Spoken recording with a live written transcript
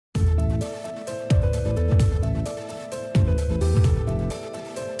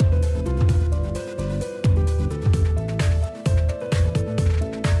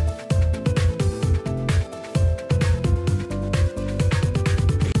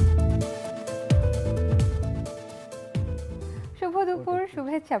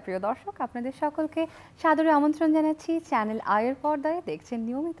শুভেচ্ছা প্রিয় দর্শক, আপনাদের সকলকে সাদরে আমন্ত্রণ জানাচ্ছি চ্যানেল আয়ের পর্দায়। দেখছেন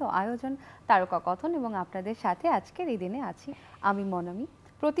নিয়মিত আয়োজন তারকা কথন এবং আপনাদের সাথে আজকের এই দিনে আছি আমি মনামি।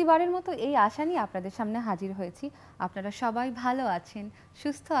 প্রতিবারের মতো এই আশা নিয়ে আপনাদের সামনে হাজির হয়েছি। আপনারা সবাই ভালো আছেন,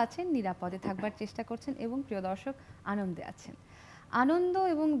 সুস্থ আছেন, নিরাপদে থাকবার চেষ্টা করছেন এবং প্রিয় দর্শক আনন্দে আছেন। আনন্দ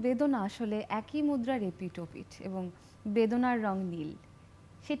এবং বেদনা আসলে একই মুদ্রার এপিঠ ওপিঠ, এবং বেদনার রং নীল।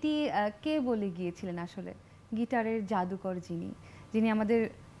 সেটি কে বলে গিয়েছিলেন? আসলে গিটারের জাদুকর যিনি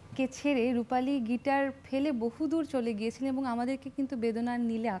আমাদেরকে ছেড়ে রূপালী গিটার ফেলে বহুদূর চলে গিয়েছিলেন এবং আমাদেরকে কিন্তু বেদনার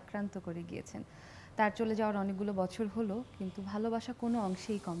নীলে আক্রান্ত করে গিয়েছেন। তার চলে যাওয়ার অনেকগুলো বছর হলো, কিন্তু ভালোবাসা কোনো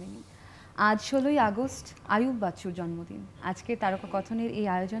অংশেই কমেনি। আজ 16ই আগস্ট আয়ুব বাচ্চুর জন্মদিন। আজকে তারকা কথনের এই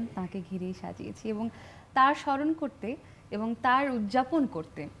আয়োজন তাকে ঘিরেই সাজিয়েছি এবং তার স্মরণ করতে এবং তার উদযাপন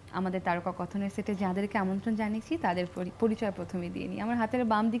করতে আমাদের তারকা কথনের সেটে যাদেরকে আমন্ত্রণ জানিয়েছি তাদের পরিচয় প্রথমে দিয়ে নিই। আমার হাতের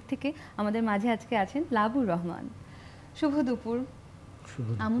বাম দিক থেকে আমাদের মাঝে আজকে আছেন লাবুর রহমান। শুভ দুপুর।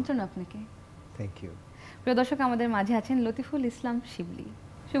 আমন্ত্রণ আপনাকে। Thank you. প্রিয় দর্শক, আমাদের মাঝে আছেন লতিফুল ইসলাম শিবলি।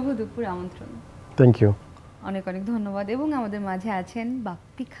 শুভ দুপুর, আমন্ত্রণ। Thank you. অনেক অনেক ধন্যবাদ। এবং আমাদের মাঝে আছেন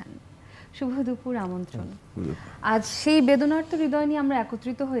বাপ্পি খান। শুভ দুপুর, আমন্ত্রণ। আজ সেই বেদনার তো হৃদয় নিয়ে আমরা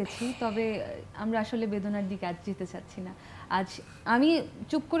একত্রিত হয়েছি, তবে আমরা আসলে বেদনার দিকে আজ যেতে চাচ্ছি না। আজ আমি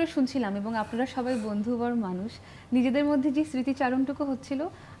চুপ করে শুনছিলাম এবং আপনারা সবাই বন্ধুবর মানুষ, নিজেদের মধ্যে যে স্মৃতিচারণটুকু হচ্ছিল,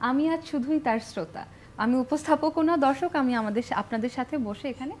 আমি আজ শুধুই তার শ্রোতা। আমি উপস্থাপকও না, দর্শক। আমি আপনাদের সাথে বসে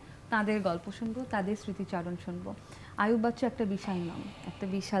এখানে তাদের গল্প শুনবো, তাদের স্মৃতিচারণ শুনবো। আয়ুব বাচ্চু একটা বিশাল নাম, একটা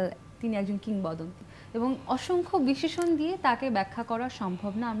বিশাল, তিনি একজন কিংবদন্তি এবং অসংখ্য বিশেষণ দিয়ে তাকে ব্যাখ্যা করা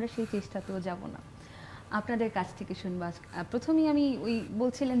সম্ভব না, আমরা সেই চেষ্টাতেও যাব না। আপনাদের কাছ থেকে শুনবো। প্রথমেই আমি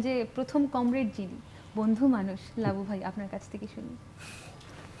বলছিলেন যে প্রথম কমরেড যিনি, বন্ধু মানুষ, লাবু ভাই, আপনার কাছ থেকে শুনি।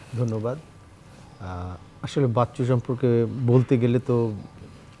 ধন্যবাদ। আসলে বাচ্চু সম্পর্কে বলতে গেলে তো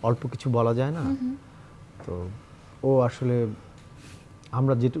অল্প কিছু বলা যায় না। তো ও আসলে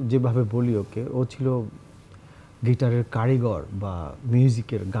আমরা যেভাবে বলি ওকে, ও ছিল গিটারের কারিগর বা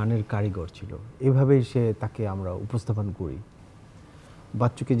মিউজিকের গানের কারিগর ছিল, এভাবেই তাকে আমরা উপস্থাপন করি।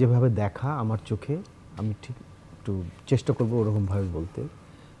 বাচ্চুকে যেভাবে দেখা আমার চোখে, আমি ঠিক একটু চেষ্টা করবো ওরকমভাবে বলতে।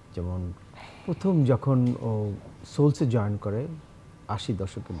 যেমন প্রথম যখন ও সোলসে জয়েন করে 80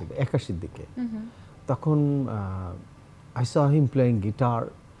 দশকের দিকে, 81 দিকে, তখন I saw him playing guitar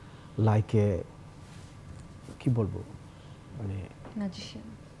like a, কি বলবো, মানে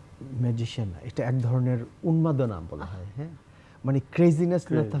ম্যাজিশিয়ান না, এটা এক ধরনের উন্মাদনা বলা হয়। হ্যাঁ, মানে ক্রেজিনেস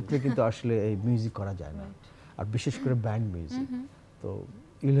না থাকলে কিন্তু আসলে এই মিউজিক করা যায় না, আর বিশেষ করে ব্যান্ড মিউজিক। তো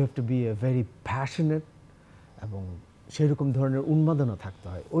you'll have to B a very passionate এবং সেরকম ধরনের উন্মাদনা থাকতে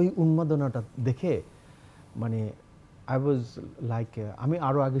হয়। ওই উন্মাদনাটা দেখে মানে আই ওয়াজ লাইক, আমি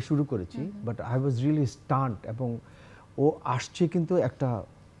আরও আগে শুরু করেছি, but I was really stunt. এবং ও আসছে কিন্তু একটা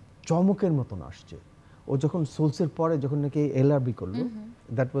চমকের মতন আসছে। ও যখন সোলসের পরে যখন নাকি এলআরবি করলো,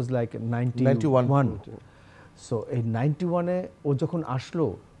 দ্যাট ওয়াজ লাইক 91। সো এই 91-এ ও যখন আসলো,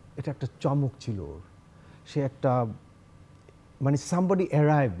 এটা একটা চমক ছিল ওর। সে একটা মানে somebody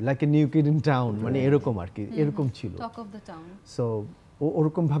arrive like a new kid in town, মানে এরকম আর কি, এরকম ছিল। সো ও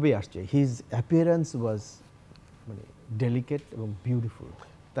ওরকম ভাবেই আসছে। হিজ অ্যাপিয়ারেন্স ওয়াজ মানে ডেলিকেট এবং বিউটিফুল।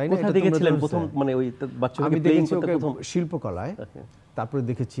 তাই না? কোথায় দেখেছিলেন প্রথম? মানে ওই বাচ্চাকে আমি প্লেইং দেখেছি করতে ওকে প্রথম শিল্পকলায়, তারপরে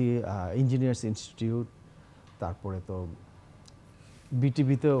দেখেছি ইঞ্জিনিয়ার্স ইনস্টিটিউট, তারপরে তো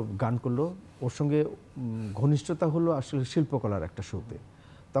বিটিভিতেও গান করলো। ওর সঙ্গে ঘনিষ্ঠতা হলো আসলে শিল্পকলার একটা শোতে।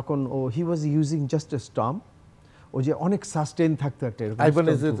 তখন হি ওয়াজ ইউজিং জাস্ট এ স্টাম্প। ও যে অনেক সাস্টেইন থাকতো একটা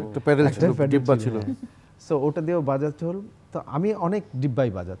ডিব্বা ছিল, সো ওটা দিয়েও বাজাতে হলো। তো আমি অনেক ডিব্বাই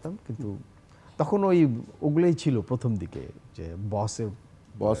বাজাতাম, কিন্তু তখন ওগুলোই ছিল প্রথম দিকে, যে বস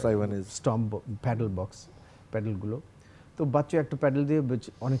স্টাম্প, প্যাডেল বক্স, প্যাডেলগুলো। তো বাচ্চা একটা প্যাডেল দিয়ে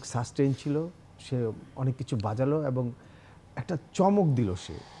অনেক সাস্টেইন ছিল, সে অনেক কিছু বাজালো এবং একটা চমক দিল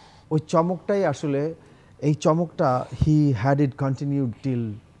সে। ওই চমকটাই আসলে, এই চমকটা he had it continued till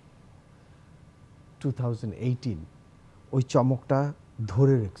 2018। ওই চমকটা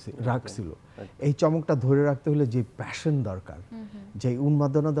ধরে রাখছিল। এই চমকটা ধরে রাখতে হলে যে প্যাশন দরকার, যে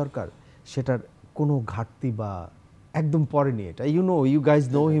উন্মাদনা দরকার, সেটার কোনো ঘাটতি বা একদম পড়েনি এটা। You guys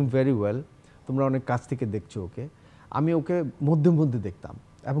know him very well, তোমরা অনেক কাছ থেকে দেখছো ওকে। আমি ওকে মধ্যে মধ্যে দেখতাম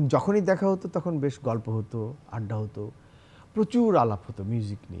এবং যখনই দেখা হতো তখন বেশ গল্প হতো, আড্ডা হতো, প্রচুর আলাপ হতো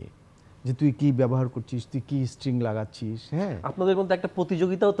মিউজিক নিয়ে, যে তুই কি ব্যবহার করছিস, তুই কি স্ট্রিং লাগাচ্ছিস। হ্যাঁ, আপনাদের মধ্যে একটা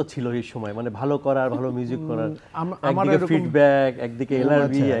প্রতিযোগিতাও তো ছিল এই সময়, মানে ভালো করার, ভালো মিউজিক করার, একদিকে ফিডব্যাক, একদিকে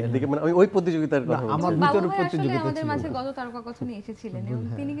এলআরবি, একদিকে মানে ওই প্রতিযোগিতার কথা বলছি। আমার ভিতরে প্রতিযোগিতা ছিল। আমাদের মাঝে গত তারকা কথনে এসেছিলেন এবং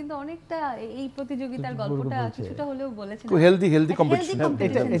তিনি কিন্তু অনেকটা এই প্রতিযোগিতার গল্পটা কিছুটা হলেও বলেছেন। Healthy competition.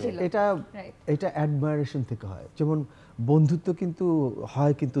 এটা অ্যাডমায়ারেশন থেকে হয়। যেমন বন্ধুত্ব কিন্তু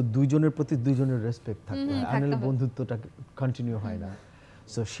হয়, কিন্তু দুইজনের প্রতি দুইজনের রেসপেক্ট থাকতে হয়, আনলে বন্ধুত্বটা কন্টিনিউ হয় না।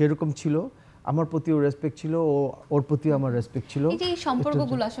 সো সেরকম ছিল, আমার প্রতিও রেসপেক্ট ছিল, ও ওর প্রতিও আমার রেসপেক্ট ছিল। এই যে এই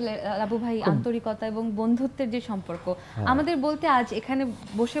সম্পর্কগুলো আসলে লাবু ভাই, আন্তরিকতা এবং বন্ধুত্বের যে সম্পর্ক, আমাদের বলতে আজ এখানে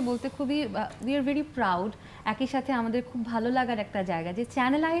বসে বলতে খুবই উই আর ভেরি প্রাউড। একই সাথে আমাদের খুব ভালো লাগার একটা জায়গা যে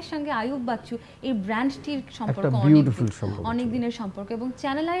চ্যানেল আইয়ের সঙ্গে আয়ুব বাচ্চু এই ব্র্যান্ডটির সম্পর্ক অনেক দিনের সম্পর্ক, এবং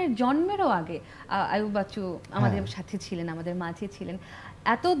চ্যানেল আইয়ের জন্মেরও আগে আয়ুব বাচ্চু আমাদের সাথে ছিলেন, আমাদের মাঝে ছিলেন।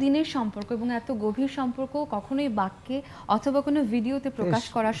 এত দিনের সম্পর্ক এবং এত গভীর সম্পর্ক কখনোই বাক্যে অথবা কোনো ভিডিওতে প্রকাশ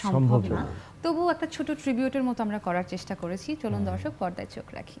করা সম্ভব না। তবুও একটা ছোট ট্রিবিউটের মতো আমরা করার চেষ্টা করেছি। চলুন দর্শক পর্দায় চোখ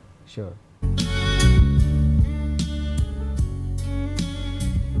রাখি। শিওর।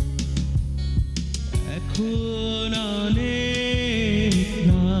 এখন অনেক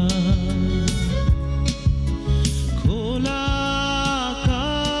খোলা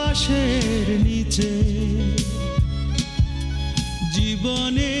আকাশের নিচে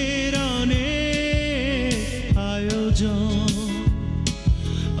জীবনের অনেক আয়োজন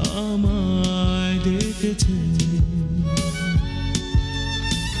আমায় দেখেছে,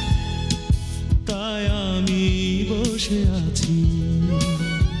 তাই আমি বসে আছি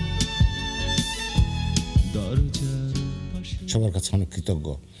দরজার পাশে। সবার কাছে অনেক কৃতজ্ঞ।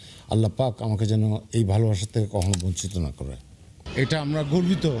 আল্লাহ পাক আমাকে যেন এই ভালোবাসা থেকে কখনো বঞ্চিত না করে। এটা আমরা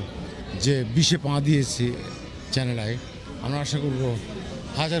গর্বিত যে 20-এ পা দিয়েছি চ্যানেল আই। আমরা আশা করব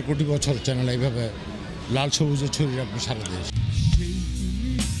 1000 কোটি বছর চ্যানেল এইভাবে লাল সবুজে ছড়িয়ে রাখবে সারা দেশ।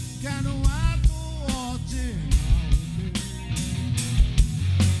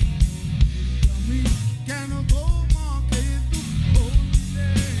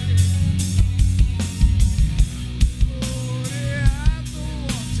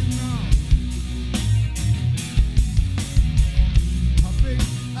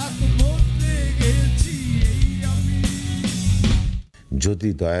 যদি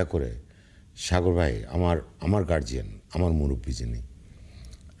দয়া করে সাগর ভাই, আমার গার্জিয়ান, আমার মুরব্বী যিনি,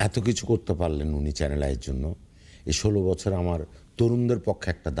 এত কিছু করতে পারলেন উনি চ্যানেল আইয়ের জন্য। এই 16 বছর আমার তরুণদের পক্ষে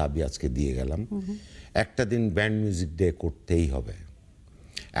একটা দাবি আজকে দিয়ে গেলাম, একটা দিন ব্যান্ড মিউজিক ডে করতেই হবে।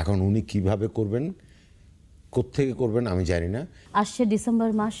 এখন উনি কিভাবে করবেন, কোত্থেকে করবেন আমি জানি না। আসছে ডিসেম্বর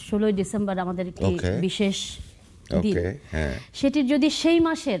মাস, 16 ডিসেম্বর আমাদের বিশেষ দিন। হ্যাঁ, সেটির যদি সেই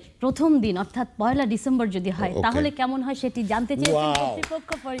মাসের প্রথম দিন অর্থাৎ 1 ডিসেম্বর যদি হয় তাহলে কেমন হয় সেটি জানতে চেয়েছেন কর্তৃপক্ষ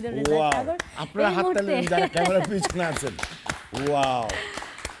পরিদর্শন সাগর। আপনারা হাত তালেন যারা ক্যামেরার পিছনে আছেন। ওয়াও,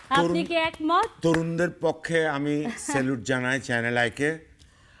 আপনি কি একমত? তরুণদের পক্ষে আমি স্যালুট জানাই চ্যানেল আইকে।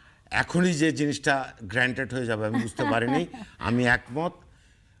 এখনই যে জিনিসটা গ্র্যান্টেড হয়ে যাবে আমি বুঝতে পারিনি। আমি একমত,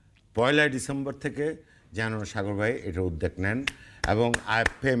 1 ডিসেম্বর থেকে যেন সাগর ভাই এটা উদ্যোগ নেন, এবং I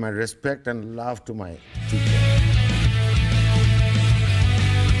pay my respect and love to my teacher.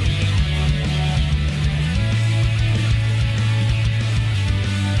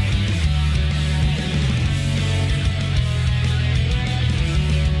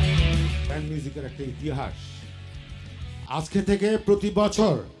 মিউজিকের একটা ইতিহাস। আজকে থেকে প্রতি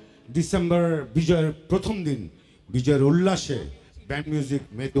বছর ডিসেম্বর বিজয়ের প্রথম দিন বিজয়ের উল্লাসে ব্যান্ড মিউজিক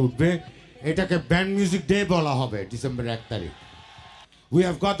মেতে উঠবে। এটাকে ব্যান্ড মিউজিক ডে বলা হবে ডিসেম্বর 1 তারিখ। We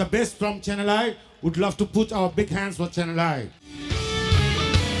have got the best from Channel I. Would love to put our big hands for Channel I.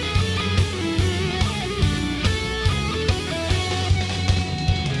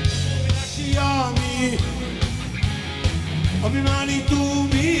 অভিমানী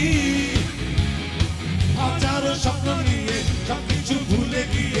তুমি হাজারো স্বপ্ন নিয়ে সবকিছু ভুলে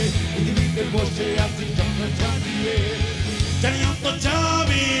গিয়ে পৃথিবীতে বসে আছি স্বপ্ন চালিয়ে, জানি অন্ত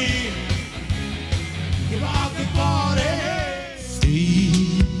যাবি কিভাবে পরে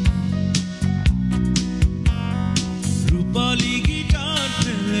রূপালী গিটার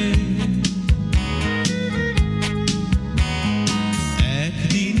ফেলে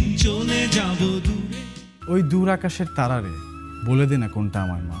একদিন চলে যাব দূরে। ওই দূর আকাশের তারারে বলে দে না কোনটা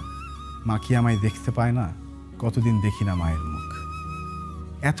আমার মা। মা কি আমায় দেখতে পায় না? কতদিন দেখি না মায়ের মুখ।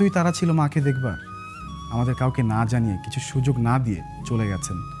 এতই তারা ছিল মাকে দেখবার, আমাদের কাউকে না জানিয়ে কিছু সুযোগ না দিয়ে চলে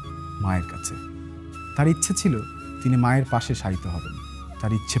গেছেন মায়ের কাছে। তার ইচ্ছে ছিল তিনি মায়ের পাশে শায়িত হবেন,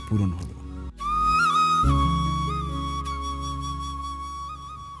 তার ইচ্ছে পূরণ হলো।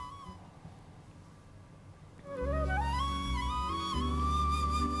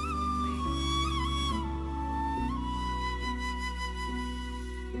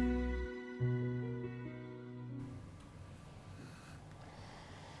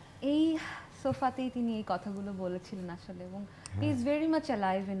 এই সোফাতেই তিনি এই কথাগুলো বলেছিলেন আসলে, এবং he is very much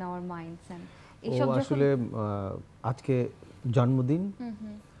alive in our minds. And এইসব আসলে আজকে জন্মদিন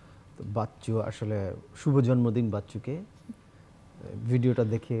বাচ্চু, আসলে শুভ জন্মদিন বাচ্চুকে। ভিডিওটা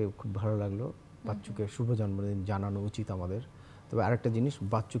দেখে খুব ভালো লাগলো। বাচ্চুকে শুভ জন্মদিন জানানো উচিত আমাদের। তবে আরেকটা জিনিস,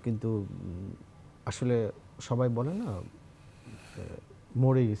 বাচ্চু কিন্তু আসলে সবাই বলে না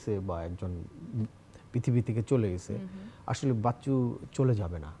মরে গেছে বা একজন পৃথিবী থেকে চলে গেছে, আসলে বাচ্চু চলে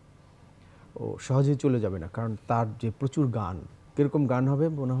যাবে না, ও সহজেই চলে যাবে না, কারণ তার যে প্রচুর গান, কিরকম গান হবে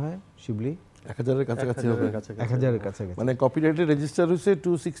মনে হয় শিবলি? 1000-এর কাছাকাছি হবে, 1000-এর কাছাকাছি, মানে কপিরাইটে রেজিস্টার হয়েছে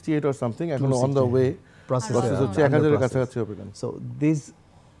 268 অর সামথিং, এখন অন দ্য ওয়ে প্রসেস হচ্ছে, 1000-এর কাছাকাছি হবে গান। সো দিস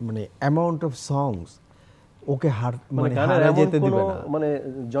মানে অ্যামাউন্ট অফ সংস ওকে মানে হারা যেতে দিবে না, মানে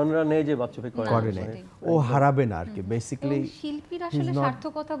জনরা নেই যে বাচ্চু ভাই করে না, ও হারাবে না আর কি। বেসিক্যালি শিল্পীর আসলে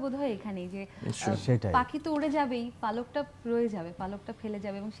সার্থকতা বোধহয় এখানেই যে পাখি তো উড়ে যাবেই, পালকটা রয়ে যাবে, পালকটা ফেলে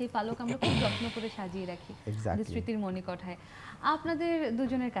যাবে, এবং সেই পালক আমরা খুব যত্ন করে সাজিয়ে রাখি স্মৃতির মণিকোঠায়। আপনাদের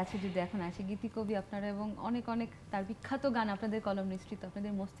দুজনের কাছে যদি এখন আসে, গীতিকবি আপনারা এবং অনেক অনেক তার বিখ্যাত গান আপনাদের কলম নিঃসৃত,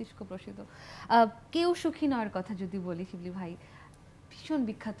 আপনাদের মস্তিষ্ক প্রসিত, কেউ সুখী নয়ের কথা যদি বলি, শিবলি ভাই ভীষণ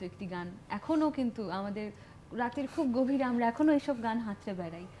বিখ্যাত একটি গান, এখনো কিন্তু আমাদের রাতের খুব গভীরে আমরা এখনো এইসব গান হাতড়ে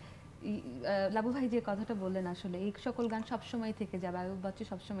বেড়াই। লাবু ভাই যে কথাটা বললেন, আসলে এই সকল গান সবসময় থেকে যাবে, আয়ুব বাচ্চু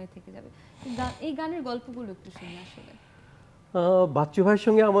সবসময় থেকে যাবে, এই গানের গল্পগুলো একটু শুনি। আসলে বাচ্চু ভাইয়ের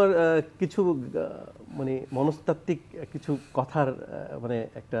সঙ্গে আমার কিছু মানে মনস্তাত্ত্বিক কিছু কথার মানে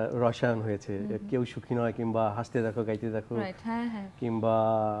একটা রসায়ন হয়েছে, কেউ সুখী নয়, কিংবা হাসতে দেখো গাইতে দেখো, কিংবা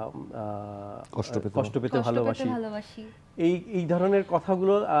কষ্ট পেতে ভালোবাসি, এই ধরনের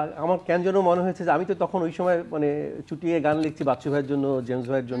কথাগুলো আমার কেন যেন মনে হয়েছে যে আমি তো তখন ওই সময় মানে চুটিয়ে গান লিখছি বাচ্চু ভাইয়ের জন্য, জেমস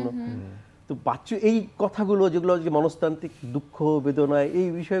ভাইয়ের জন্য। তো বাচ্চু এই কথাগুলো যেগুলো যে মনস্তান্ত্রিক দুঃখ বেদনা, এই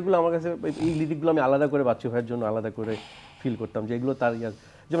বিষয়গুলো আমার কাছে, এই লিরিকগুলো আমি আলাদা করে বাচ্চু ভাইয়ের জন্য আলাদা করে ফিল করতাম, যে এগুলো তার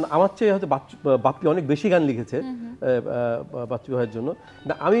যেমন আমার চেয়ে হয়তো বাপ্পি অনেক বেশি গান লিখেছে বাচ্চু ভাইয়ের জন্য,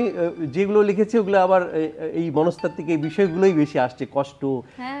 আমি যেগুলো লিখেছি ওগুলো আবার এই মনস্তাত্ত্বিক এই বিষয়গুলোই বেশি আসছে, কষ্ট,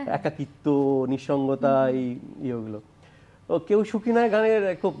 একাকিত্ব, নিঃসঙ্গতা, এই ইয়েগুলো। কেউ সুখী নয় গানের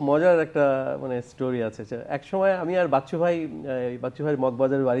খুব মজার একটা মানে স্টোরি আছে। এক সময় আমি আর বাচ্চু ভাই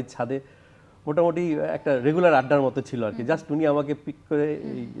মগবাজারের বাড়ির ছাদে মোটামুটি একটা রেগুলার আড্ডার মতো ছিল আর কি, জাস্ট উনি আমাকে পিক করে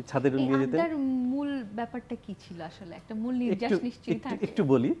ছাদে নিয়ে যেতেন। মূল ব্যাপারটা কি ছিল আসলে? একটা মূল নির্যাস নিশ্চয়ই থাকে, একটু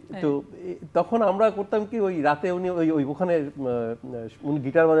বলি। তো তখন আমরা করতাম কি, ওই রাতে উনি ওখানে উনি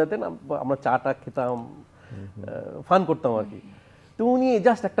গিটার বাজাতেন, আমরা চাটা খেতাম, ফান করতাম আর কি। তো উনি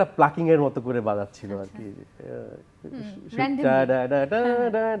জাস্ট একটা প্লাকিং এর মতো করে বাজাচ্ছিল আর কি,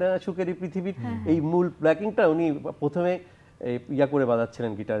 সুখেরই পৃথিবীর এই মূল প্লাকিংটা উনি প্রথমে ইয়া করে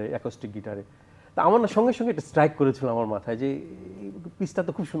বাজাচ্ছিলেন গিটারে, অ্যাকোস্টিক গিটারে। তা আমার না সঙ্গে সঙ্গে একটা স্ট্রাইক করেছিল আমার মাথায়, যে পিসটা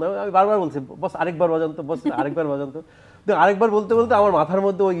তো খুব সুন্দর। আমি বারবার বলছি, বস আরেকবার বাজান তো, বস আরেকবার বাজান তো। আরেকবার বলতে বলতে আমার মাথার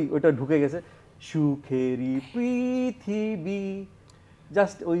মধ্যে ওইটা ঢুকে গেছে, সুখেরই পৃথিবী,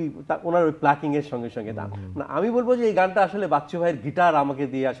 জাস্ট ওনার ওই প্লাকিং এর সঙ্গে সঙ্গে। আমি বলবো যে এই গানটা আসলে বাচ্চু ভাইয়ের গিটার আমাকে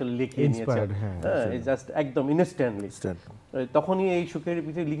দিয়ে আসলে লিখিয়ে নিয়েছে, জাস্ট একদম ইনস্ট্যান্টলি। তখনই এই সুখেরই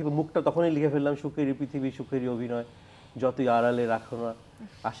পৃথিবী লিখে, মুখটা তখনই লিখে ফেললাম, সুখেরই পৃথিবী সুখেরই অভিনয়, যতই আড়ালে রাখো না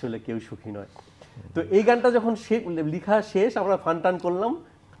আসলে কেউ সুখী নয়। তো এই গানটা যখন লেখা শেষ, আমরা ফান টান করলাম,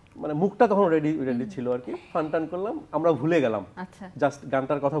 মানে মুখটা তখন রেডি ছিল আর কি, ফান টান করলাম, আমরা ভুলে গেলাম, জাস্ট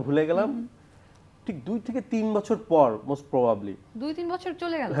গানটার কথা ভুলে গেলাম। ঠিক 2 থেকে 3 বছর পর, মোস্ট প্রবাবলি 2-3 বছর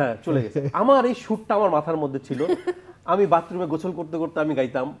চলে গেল, হ্যাঁ চলে গেছে। আমার এই সুরটা আমার মাথার মধ্যে ছিল, আমি বাথরুমে গোসল করতে করতে আমি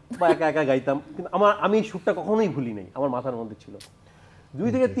গাইতাম বা একা একা গাইতাম, কিন্তু আমি এই সুরটা কখনোই ভুলি নাই, আমার মাথার মধ্যে ছিল। 2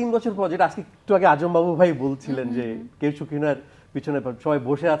 থেকে 3 বছর পর, যেটা আজকে একটু আগে আজম বাবু ভাই বলছিলেন যে কেউ সুখী নয় পিছনে সবাই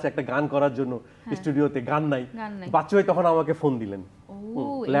বসে আছে একটা গান করার জন্য স্টুডিওতে, গান নাই, বাচ্চু ভাই তখন আমাকে ফোন দিলেন,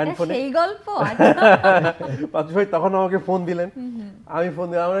 ল্যান্ড ফোনে, এই গল্প বাচ্চু ভাই তখন আমাকে ফোন দিলেন, আমি ফোন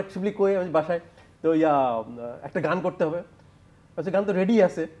দিলাম, আমরা শিবলি কই, আমি বাসায়, তো একটা গান করতে হবে। আচ্ছা গান তো রেডি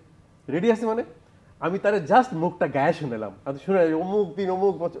আছে মানে আমি তারে জাস্ট মুখটা গায়ে শুনেলাম, শুনে অমুক দিন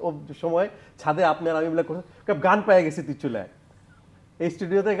অমুক সময় ছাদে আপনার আমি বলে গান পেয়ে গেছি, তুই চলে আয়। এই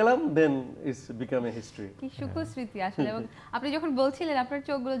স্টুডিওতে গেলাম, দেন ইটস বিকাম এ হিস্ট্রি। কি সুখ স্মৃতি আসলে। এবং আপনি যখন বলছিলেন আপনার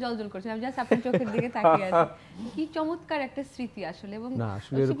চোখগুলো জলজল করছে, আমি জাস্ট আপনার চোখের দিকে তাকিয়ে আছি, কি চমৎকার একটা স্মৃতি আসলে। এবং না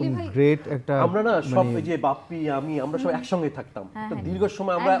আসলে এরকম গ্রেট একটা, আমরা না সব যে বাপ্পি আমরা সব একসঙ্গে থাকতাম দীর্ঘ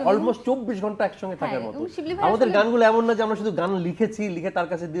সময়, আমরা অলমোস্ট 24 ঘন্টা একসঙ্গে থাকার মতো। আমাদের গানগুলো এমন না যে আমরা শুধু গান লিখে তার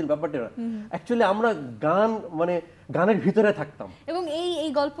কাছে দিন, ব্যাপারটা না, অ্যাকচুয়ালি আমরা গান মানে গানের ভিতরে থাকতাম। এবং এই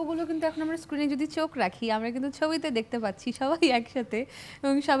গল্পগুলো কিন্তু এখন আমরা স্ক্রিনে যদি চোখ রাখি, আমরা কিন্তু ছবিতে দেখতে পাচ্ছি সবাই একসাথে,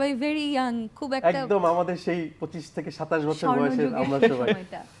 এবং সবাই ভেরি ইয়াং, খুব একটা একদম আমাদের সেই 25 থেকে 27 বছর বয়সের আমরা সবাই।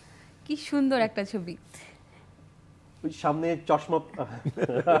 কি সুন্দর একটা ছবি। ওই সামনে চশমা,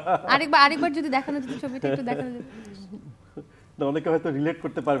 আরেকবার যদি দেখানো যেত ছবিটা, একটু দেখানো যেত, না অনেকে হয়তো রিলেট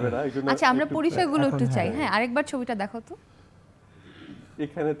করতে পারবে না, এইজন্য আচ্ছা আমরা পরিচয়গুলো একটু চাই। হ্যাঁ আরেকবার ছবিটা দেখো তো।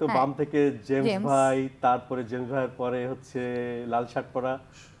 এখানে তো বাম থেকে জেমস ভাই, তারপরে জেমস ভাইয়ের পরে হচ্ছে লাল শার্ট পরা,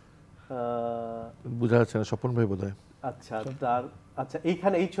 বুঝা যাচ্ছে না, স্বপন ভাই বোধহয়। আচ্ছা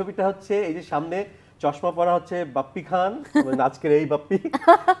এইখানে এই ছবিটা হচ্ছে, এই যে সামনে চশমা পরা হচ্ছে বাপ্পি খান, মানে আজকের এই বাপ্পি।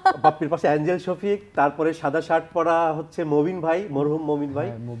 বাপ্পির পাশে অ্যাঞ্জেল শফিক, তারপরে সাদা শার্ট পরা হচ্ছে মবিন ভাই, মরহুম মবিন ভাই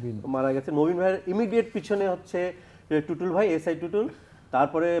মারা গেছেন। মবিন ভাইয়ের ইমিডিয়েট পিছনে হচ্ছে টুটুল ভাই, এসআই টুটুল,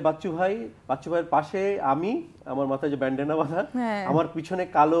 তারপরে বাচ্চু ভাইয়ের পাশে আমি, আমার মাথায় যে ব্যান্ডেনা বাঁধা, আমার পিছনে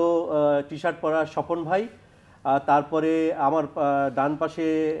কালো টি শার্ট পরা স্বপন ভাই, তারপরে আমার ডান পাশে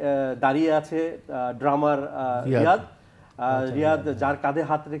দাঁড়িয়ে আছে ড্রামার রিয়াদ, যার কাঁধে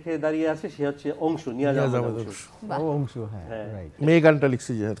হাত রেখে দাঁড়িয়ে আছে সে হচ্ছে অংশু, নিয়াজ আহমেদ অংশু। হ্যাঁ, রাইট। মেয়ে গানটা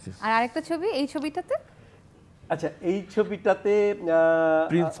লিখছি যে আর কি। আর আরেকটা ছবি, এই ছবিটাতে আচ্ছা, এই ছবিটাতে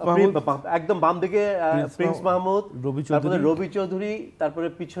একদম বাম দিকে প্রিন্স মাহমুদ, তারপরে রবি চৌধুরী, তারপরে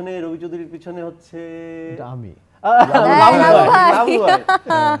পিছনে রবি চৌধুরীর পিছনে হচ্ছে আমি,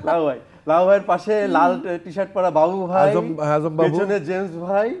 লাবু ভাইয়ের পাশে লাল টি শার্ট পরা বাবু ভাই, পিছনে জেমস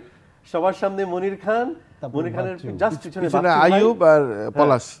ভাই, সবার সামনে মনির খান, মনির খানের জাস্ট পিছনে আইয়ুব আর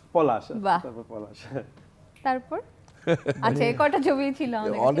পলাশ। তারপর আচ্ছা, এই কয়টা ছবি ছিল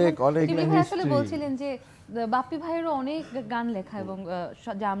অনেক অনেক। আসলে বলছিলেন যে বাপ্পি ভাইয়েরও অনেক গান লেখা এবং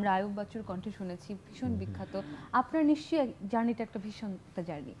যা আমরা আয়ুব বাচ্চুর কণ্ঠে শুনেছি, ভীষণ বিখ্যাত। আপনার নিশ্চয়ই জার্নিটা একটা ভীষণ একটা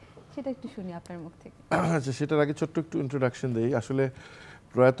জার্নি, সেটা একটু শুনি আপনার মুখ থেকে। আচ্ছা, সেটার আগে ছোট্ট একটু ইন্ট্রোডাকশন দেই। আসলে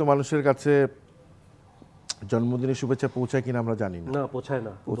প্রয়াত মানুষের কাছে জন্মদিনের শুভেচ্ছা পৌঁছায় কিনা আমরা জানি না, পৌঁছায়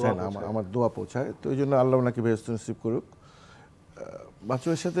না। আমার দোয়া পৌঁছায়, তো এই জন্য আল্লাহ ওনাকে বেহেশত নসিব করুক।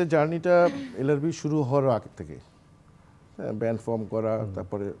 বাচ্চুর সাথে জার্নিটা এলআরবি শুরু হওয়ার আগে থেকে, ব্যান্ড ফর্ম করা,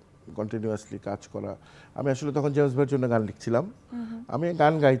 তারপরে কন্টিনিউয়াসলি কাজ করা। আমি আসলে তখন জেমস ভাইয়ের জন্য গান লিখছিলাম, আমি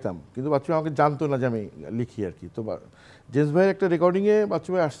গান গাইতাম, কিন্তু বাচ্চু আমাকে জানতো না যে আমি লিখি আর কি। তো জেমস ভাইয়ের একটা রেকর্ডিংয়ে বাচ্চু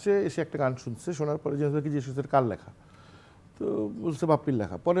ভাই আসছে, এসে একটা গান শুনছে, শোনার পরে জেমস ভাইকে জিজ্ঞেস করছে কার লেখা, তো বলছে বাপ্পির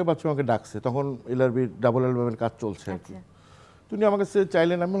লেখা। পরে বাচ্চু আমাকে ডাকছে, তখন এলআরবির ডাবল অ্যালবামের কাজ চলছে আর কি। তুমি আমার কাছে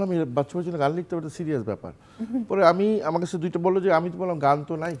চাইলেন, আমি বললাম বাচ্চু ভাইয়ের জন্য গান লিখতে হবে, সিরিয়াস ব্যাপার। পরে আমার কাছে দুইটা বললো যে, আমি তো বললাম গান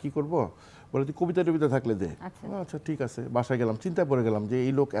তো নাই, কি করবো, বলে তুই কবিতা টবিতা থাকলে দে। আচ্ছা ঠিক আছে। বাসায় গেলাম, চিন্তা পড়ে গেলাম যে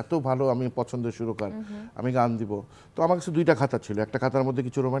এই লোক এত ভালো, আমি পছন্দের সুরকার, আমি গান দিব। তো আমার কাছে দুইটা খাতা ছিল, একটা খাতার মধ্যে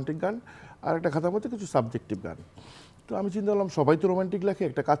কিছু রোমান্টিক গান আর একটা খাতার মধ্যে কিছু সাবজেক্টিভ গান। তো আমি চিন্তা করলাম সবাই তো রোমান্টিক লেখে,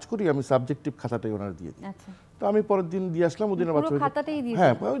 একটা কাজ করি, আমি সাবজেক্টিভ খাতাটাই ওনার দিয়ে দিই। তো আমি পরের দিন দিয়ে আসলাম ওদিনের বাচ্চাকে,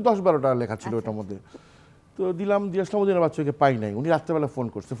 হ্যাঁ ওই 10-12টা লেখা ছিল ওটার মধ্যে। তো দিলাম, দিয়ে আসলাম, ওদিনের বাচ্চাকে পাই নাই। উনি রাত্রেবেলা ফোন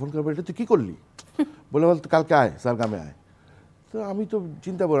করছে, ফোন করে বলে তুই কী করলি, বলে বলতো কালকে আয় সারগামে আয়। তো আমি তো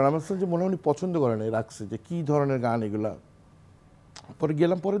চিন্তা করলাম, আমার সঙ্গে মনে হয় উনি পছন্দ করে না, রাখছে যে কী ধরনের গান এগুলা। পরে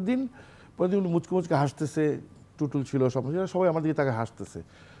গেলাম পরের দিন উনি মুচকে মুচকে হাসতেছে, টুটুল ছিল, সবাই আমার দিকে তাকে হাসতেছে।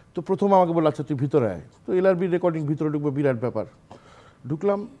 তো প্রথম আমাকে বললো আচ্ছা তুই ভিতরে আয়। তো এলআরবি রেকর্ডিং, ভিতরে ঢুকবো, বিরাট ব্যাপার।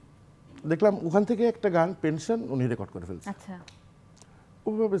 ঢুকলাম, দেখলাম ওখান থেকে একটা গান পেনশন উনি রেকর্ড করে ফেলছে।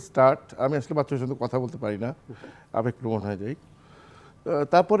 ওভাবে স্টার্ট। আমি আসলে বাচ্চার সাথে কথা বলতে পারি না, আবেগপ্রবণ হয়ে যাই।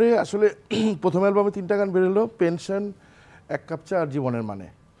 তারপরে আসলে প্রথম অ্যালবামে 3টা গান বেরোলো, পেনশন, এক কাপ চা আর জীবনের মানে।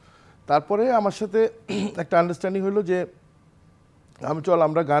 তারপরে আমার সাথে একটা আন্ডারস্ট্যান্ডিং হলো যে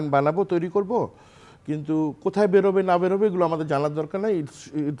আমরা গান বানাবো, তৈরি করব, কিন্তু কোথায় বেরোবে না বেরোবে এগুলো আমাদের জানার দরকার নাই।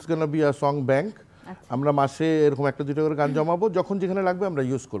 It's gonna be a song bank. আমরা মাসে এরকম 1-2টা করে গান জমাবো, যখন যেখানে লাগবে আমরা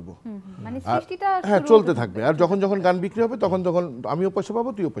ইউজ করবো, হ্যাঁ চলতে থাকবে। আর যখন গান বিক্রি হবে তখন আমিও পয়সা পাবো,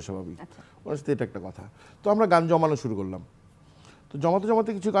 তুইও পয়সা পাবি। ওনার সাথে এটা একটা কথা। তো আমরা গান জমানো শুরু করলাম। তো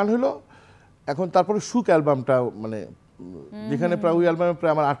জমাতে কিছু গান হলো। এখন তারপরে সুখ অ্যালবামটা, মানে যেখানে প্রায় ওই অ্যালবামে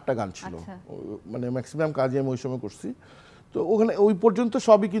প্রায় আমার 8টা গান ছিল, মানে ম্যাক্সিমাম কাজে আমি ওই সময় করছি। তো ওখানে ওই পর্যন্ত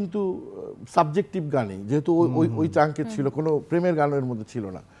সবই কিন্তু সাবজেক্টিভ গানই, যেহেতু ওই চাঙ্কের ছিল, কোনো প্রেমের গানের মধ্যে ছিল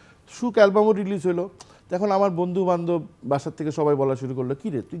না। সুখ অ্যালবামও রিলিজ হলো। তখন আমার বন্ধু বান্ধব বাসার থেকে সবাই বলা শুরু করলো, কি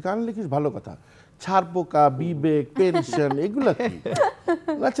রে তুই গান লিখিস, ভালো কথা, ছাড় পোকা, বিবেক, পেনশন, এগুলা কি?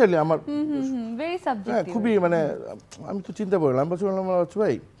 ন্যাচারালি আমার খুবই, মানে আমি তো চিন্তা করলাম, বললাম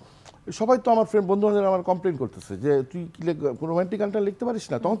ভাই সবাই তো আমার ফ্রেন্ড বন্ধু বান্ধব আমার কমপ্লেন করতেছে যে তুই কি রোমান্টিক গানটা লিখতে পারিস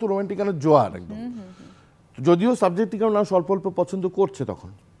না। তখন তো রোমান্টিক গানের জোয়ার একদম, যদিও সাবজেক্টিভ গান স্বল্প অল্প পছন্দ করছে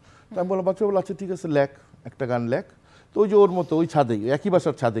তখন। তো আমি বললাম বাচ্চা বলো আচ্ছা ঠিক আছে লেখ, একটা গান লেখ। তো ওই যে ওর মতো ওই ছাদে, একই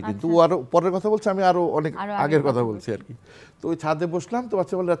বাসার ছাদে, কিন্তু ও আরো পরের কথা বলছে, আমি আরো অনেক আগের কথা বলছি আর কি। তো ওই ছাদে বসলাম, তো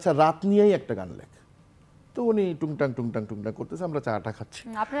বাচ্চা বলে আচ্ছা রাত নিয়েই একটা গান লেখ। তো উনি টুংটাং করতেছে, আমরা চাটা খাচ্ছি।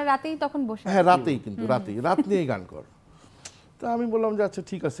 আপনারা রাতেই তখন বসে? হ্যাঁ রাতেই, কিন্তু রাত নিয়েই গান কর। তো আমি বললাম যে আচ্ছা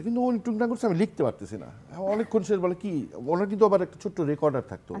ঠিক আছে, কিন্তু উনি টুংটাং করছে, আমি লিখতে পারতেছি না। অনেকক্ষণ সে বলে কি, ওনার কিন্তু আবার একটা ছোট্ট রেকর্ডার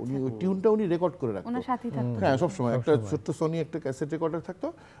থাকতো, উনি ওই টিউনটা উনি রেকর্ড করে রাখতো। হ্যাঁ সবসময় একটা ছোট্ট সোনি একটা ক্যাসেট রেকর্ডার থাকতো,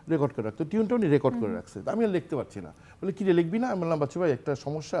 রেকর্ড করে রাখতো, টিউনটা উনি রেকর্ড করে রাখছে। আমি আর লিখতে পারছি না। বলে কি রে লিখবি না? আমি বললাম বাচ্চা ভাই একটা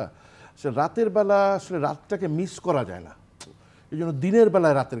সমস্যা, আসলে রাতের বেলা আসলে রাতটাকে মিস করা যায় না, এই জন্য দিনের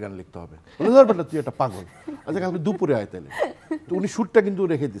বেলায় রাতের গান লিখতে হবে। বেলা তুই একটা পাগল, আচ্ছা কালকে দুপুরে আয় তাহলে। তো উনি সুরটা কিন্তু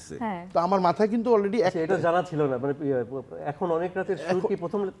রেখে দিছে। তো আমার মাথায় কিন্তু অলরেডি এটা জানা ছিল না, মানে এখন অনেক রাতের সুর কি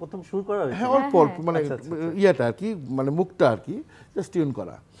প্রথম সুর করা হয়েছে? হ্যাঁ অল্প অল্প, মানে ইয়েটা আর কি, মানে মুখটা আর কি জাস্ট টিউন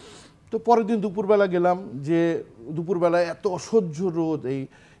করা। তো পরের দিন দুপুরবেলা গেলাম, যে দুপুরবেলায় এত অসহ্য রোদ,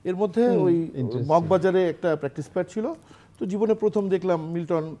 এর মধ্যে ওই মগবাজারে একটা প্র্যাকটিস প্যাড ছিল, তো জীবনে প্রথম দেখলাম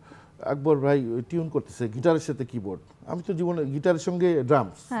মিল্টন আকবর ভাই টিউন করতেছে গিটারের সাথে কিবোর্ড। আমি তো জীবনে গিটারের সঙ্গে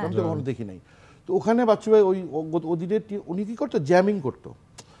ড্রামস আমি তো কখনো দেখি নাই। তো ওখানে বাচ্চু ভাই ওই ওদিনে উনি কি করতো, জ্যামিং করতো,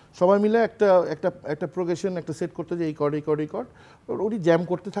 সবাই মিলে একটা একটা একটা প্রোগ্রেশন একটা সেট করতো, যে এই কর্ড এই কর্ড এই কর্ড, উনি জ্যাম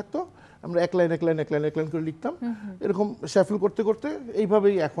করতে থাকতো, আমরা এক লাইন এক লাইন এক লাইন এক লাইন করে লিখতাম, এরকম শ্যাফল করতে করতে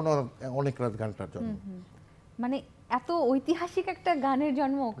এইভাবেই এখন অনেক রাত গানটার জন্ম। মানে এত ঐতিহাসিক একটা গানের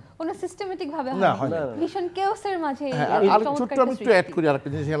জন্ম কোনো সিস্টেমেটিক ভাবে না, হয় না, ভীষণ কেওসের মাঝে। আর ছোট্ট আমি একটু অ্যাড করি আরেকটা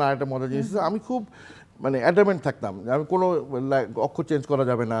জিনিস, এখানে আরেকটা মজার জিনিস, আমি খুব মানে অ্যাডামেন্ট থাকতাম, আমি কোনো অক্ষর চেঞ্জ করা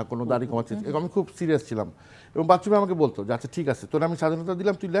যাবে না, কোনো দাড়ি কমা চেঞ্জ, আমি খুব সিরিয়াস ছিলাম। এবং বাচ্চু ভাই আমাকে বলতো যে আচ্ছা ঠিক আছে, তোর আমি স্বাধীনতা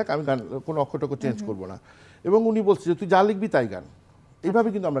দিলাম, তুই লেখ, আমি গান কোনো অক্ষরটক্ষ চেঞ্জ করবো না। এবং উনি বলছে যে তুই যা লিখবি তাই গান। এইভাবে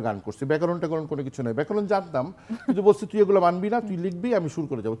কিন্তু আমরা গান করছি, ব্যাকরণ ট্যাকরণ কোনো কিছু নেই, ব্যাকরণ জানতাম কিন্তু বলছি তুই এগুলো মানবি না, তুই লিখবি, আমি সুর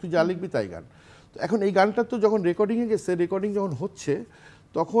করে যাবো, তুই যা লিখবি তাই গান। তো এখন এই গানটা তো যখন রেকর্ডিংয়ে গেছে, রেকর্ডিং যখন হচ্ছে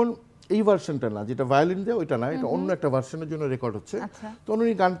তখন এই ভার্সনটা না, যেটা ভায়োলিন দেয় ওইটা না, এটা অন্য একটা ভার্সনের জন্য রেকর্ড হচ্ছে। তখন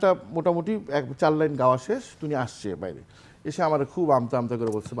উনি গানটা মোটামুটি 4 লাইন গাওয়া শেষ, তুমি আসছে বাইরে এসে আমার খুব আমতা আমতা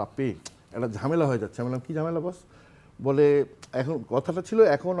করে বলছে, বাপ্পি একটা ঝামেলা হয়ে যাচ্ছে। আমি বললাম কি ঝামেলা বস? বলে এখন কথাটা ছিল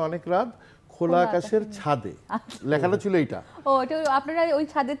এখন অনেক রাত খোলা আকাশের ছাদে, লেখাটা ছিল এইটা। ও এটা আপনারা ওই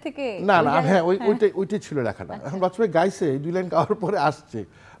ছাদের থেকে? না না, হ্যাঁ ওইটাই ছিল লেখাটা। এখন বাচ্চা ভাই গাইছে, 2 লাইন গাওয়ার পরে আসছে,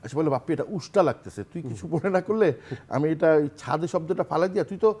 আচ্ছা বলে বাপ্পি এটা উষ্টা লাগতেছে, তুই কিছু মনে না করলে আমি এটা ছাদে শব্দটা ফালাই দিয়া,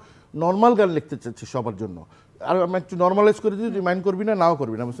 তুই তো নর্মাল গান লিখতে চাচ্ছিস সবার জন্য, আর আমি একটু নর্মালাইজ করে দিই, তুই মাইন্ড করবি না, নাও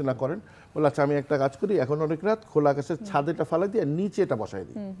করবি না। বলছি না করেন। বলে আচ্ছা আমি একটা কাজ করি, এখন অনেক রাত খোলা আকাশের ছাদেটা ফালাই দিয়ে নিচে এটা বসাই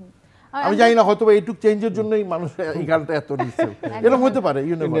দিই। আমি জানি না হয়তো এইটুক চেঞ্জের জন্যই মানুষ এই গানটা এত নিচ্ছে, এরকম হতে পারে,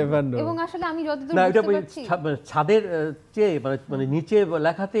 ইউ নেভার নো। এবং আসলে আমি যতদূর না, এটা বুঝতে পারছি ছাদের চেয়ে মানে নিচে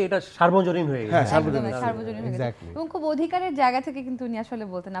লেখাতে এটা সার্বজনীন হয়ে গেছে। সার্বজনীন হয়ে গেছে। এবং খুব অধিকারের জায়গা থেকে কিন্তু উনি আসলে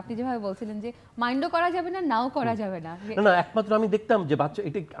বলতেন, আপনি যেভাবে বলছিলেন যে মাইন্ডও করা যাবে না, নাও করা যাবে না। না একমাত্র আমি দেখতাম যে বাচ্চা,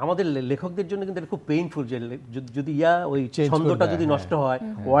 এটা আমাদের লেখকদের জন্য কিন্তু এটা খুব পেইনফুল, যে যদি ওই ছন্দটা যদি নষ্ট হয়,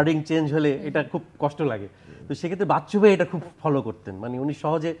 ওয়ার্ডিং চেঞ্জ হলে এটা খুব কষ্ট লাগে। তো সেক্ষেত্রে বাচ্চু ভাই এটা খুব ফলো করতেন, মানে উনি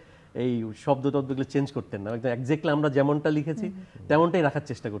সহজে এই শব্দ টব্দগুলো চেঞ্জ করতেন না, একদম এক্স্যাক্টলি আমরা যেমনটা লিখেছি তেমনটাই রাখার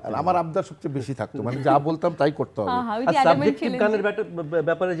চেষ্টা করতেন। আমার আবদার সবচেয়ে বেশি থাকতো, মানে যা বলতাম তাই করতে হবে। সাবজেক্টিভ গানের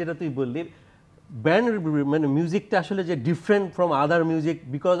ব্যাপারে যেটা তুই বললি, ব্যান্ড মানে মিউজিকটা আসলে যে different from other music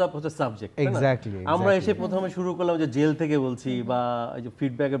because of হচ্ছে সাবজেক্ট। এক্স্যাক্টলি আমরা এসে প্রথমে শুরু করলাম যে জেল থেকে বলছি, বা এই যে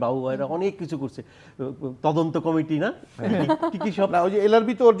ফিডব্যাকের বাবু ভাইরা অনেক কিছু করছে, তদন্ত কমিটি না কি সব না, ওই যে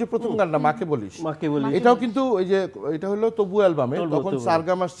এলআরবি তো ওর যে প্রথম গানটা মাকে বলিস, এটাও কিন্তু ওই যে এটা হলো তবু অ্যালবামে, তখন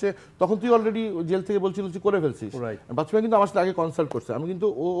সারগাম আসছে, তখন তুই অলরেডি জেল থেকে বলছিল তুই করে ফেলছিস। বাচ্চা কিন্তু আমার সাথে আগে কনসাল্ট করছে,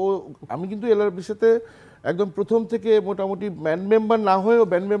 আমি কিন্তু এলআরবির সাথে একদম প্রথম থেকে মোটামুটি ব্যান্ড মেম্বার না হয়েও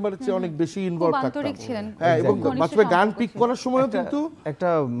ব্যান্ড মেম্বারের চেয়ে অনেক বেশি ইনভলভ থাকতাম। হ্যাঁ, এবং বাচ্চা গান পিক করার সময়ও কিন্তু একটা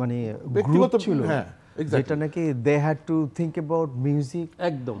মানে ব্যক্তিগত ছিল, হ্যাঁ যেটা নাকি they had to think about music,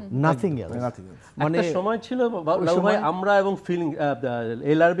 একদম নাথিং এলস। মানে সময় ছিল ভাই আমরা এবং ফিলিং,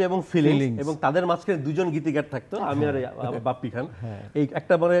 এলআরবি এবং ফিলিং, এবং তাদের মাঝখানে দুজন গীতিকার থাকতো, আমি আর বাপ্পি খান। এই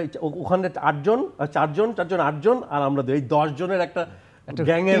একটা মানে ওখানে 8 জন 4 জন 8 জন, আর আমরা 10 জনের একটা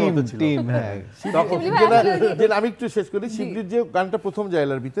গ্যাংয়ের মতো ছিল। আমি একটু শেষ করি, শিবলির যে গানটা প্রথম যায়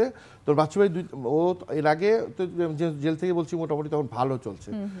এলআরবিতে, তোর বাচ্চু ভাই ও এর আগে তো জেল থেকে বলছি মোটামুটি তখন ভালো চলছে,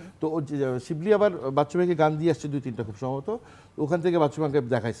 তো শিবলি আবার বাচ্চু ভাইকে গান দিয়ে আসছে 2-3টা খুব সম্ভবত, ওখান থেকে বাচ্চু ভাইকে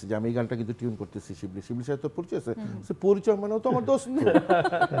দেখাইছে যে আমি এই গানটা কিন্তু টিউন করতেছি। শিবলি সাহেব তো পরিচয় আছে, সে পরিচয় মানে তো আমার দোস্ত,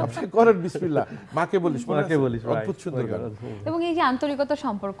 আপনি করেন বিসমিল্লাহ, মাকে বলিস অদ্ভুত সুন্দর গান। এবং এই যে আন্তরিকতা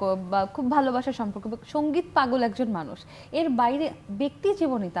সম্পর্ক বা খুব ভালোবাসার সম্পর্ক, সঙ্গীত পাগল একজন মানুষ, এর বাইরে ব্যক্তি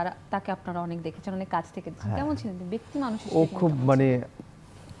জীবনে তাকে আপনারা অনেক দেখেছেন, অনেক কাছ থেকে দেখেছেন, কেমন ছিলেন ব্যক্তি মানুষ? ও খুব মানে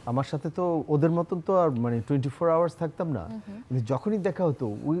আমার সাথে তো ওদের মতন তো আর মানে 24 আওয়ার্স থাকতাম না, কিন্তু যখনই দেখা হতো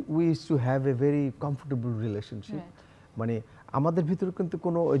we use to have a very comfortable relationship. মানে আমাদের ভিতরে কিন্তু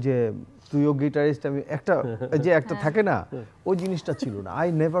কোনো ওই যে তুইও গিটারিস্ট আমি একটা থাকে না, ওই জিনিসটা ছিল না। আই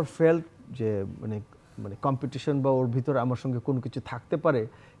নেভার ফেল্ট যে মানে মানে কম্পিটিশন বা ওর ভিতরে আমার সঙ্গে কোনো কিছু থাকতে পারে,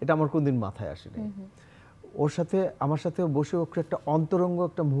 এটা আমার কোনদিন মাথায় আসেনি। ওর সাথে আমার সাথে বসে ওর একটা অন্তরঙ্গ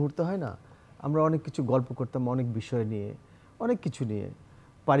একটা মুহূর্ত হয় না, আমরা অনেক কিছু গল্প করতাম, অনেক বিষয় নিয়ে, অনেক কিছু নিয়ে,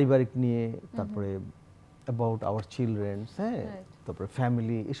 পারিবারিক নিয়ে, তারপরে অ্যাবাউট আওয়ার চিলড্রেন্স, হ্যাঁ, তারপরে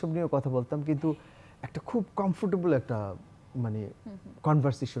ফ্যামিলি, এসব নিয়েও কথা বলতাম, কিন্তু একটা খুব কমফোর্টেবল একটা মানে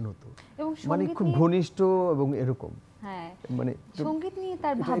কনভারসেশন হতো, মানে খুব ঘনিষ্ঠ এবং এরকম। হ্যাঁ, মানে সঙ্গীত নিয়ে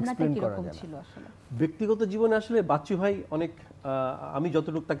তার ভাবনাটা কি রকম ছিল আসলে? ব্যক্তিগত জীবনে আসলে বাচ্চু ভাই অনেক, আমি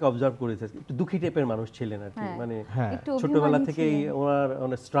যতটুকু তাকে অবজার্ভ করেছি, একটু দুঃখী টাইপের মানুষ ছিলেন আর কি, মানে ছোটবেলা থেকেই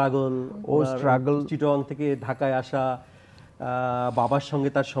ওনার স্ট্রাগল, চিটং থেকে ঢাকায় আসা, বাবার সঙ্গে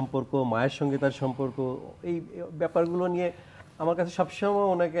তার সম্পর্ক, মায়ের সঙ্গে তার সম্পর্ক, এই ব্যাপারগুলো নিয়ে আমার কাছে সবসময়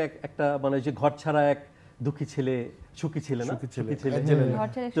ওনাকে একটা মানে যে ঘর ছাড়া এক দুঃখী ছেলে, সুখী ছেলে না, সুখী ছেলে,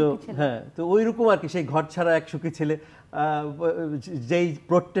 তো হ্যাঁ, তো ওইরকম আর কি, সেই ঘর ছাড়া এক সুখী ছেলে যেই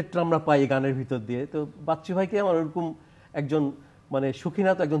প্রোটেক্টর আমরা পাই গানের ভিতর দিয়ে। তো বাচ্চু ভাইকে আমার ওরকম একজন মানে সুখী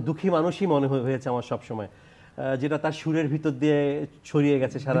না তো একজন দুঃখী মানুষই মনে হয়েছে আমার সবসময়, যেটা তার সুরের ভিতর দিয়ে ছড়িয়ে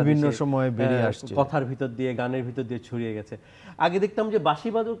গেছে সারা বিভিন্ন সময়ে বেরিয়ে আসছে, কথার ভিতর দিয়ে গানের ভিতর দিয়ে ছড়িয়ে গেছে। আগে দেখতাম যে বাঁশি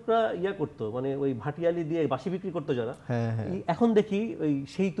বাদকরা ইয়া করতো, মানে ওই ভাটিয়ালি দিয়ে বাঁশি বিক্রি করতো যারা, এখন দেখি ওই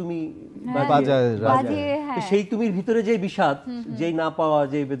সেই তুমি সেই তুমির ভিতরে যে বিষাদ, যেই না পাওয়া,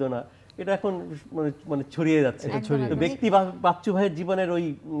 যে বেদনা, এটা এখন মানে ছড়িয়ে যাচ্ছে। তো ব্যক্তি বাচ্চু ভাইয়ের জীবনের ওই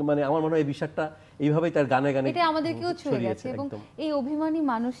মানে আমার মনে হয় এই বিষাদটা এইভাবেই তার গানে গানে এটা আমাদেরকেও ছড়িয়ে গেছে, এবং এই অভিমানী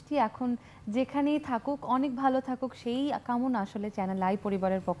মানুষটি এখন যেখানেই থাকুক অনেক ভালো থাকুক, সেই কামনা আসলে চ্যানেল আই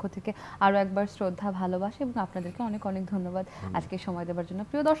পরিবারের পক্ষ থেকে আরো একবার শ্রদ্ধা, ভালোবাসা এবং আপনাদেরকে অনেক অনেক ধন্যবাদ আজকে সময় দেওয়ার জন্য।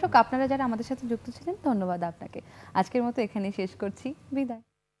 প্রিয় দর্শক, আপনারা যারা আমাদের সাথে যুক্ত ছিলেন, ধন্যবাদ আপনাকে। আজকের মতো এখানেই শেষ করছি, বিদায়।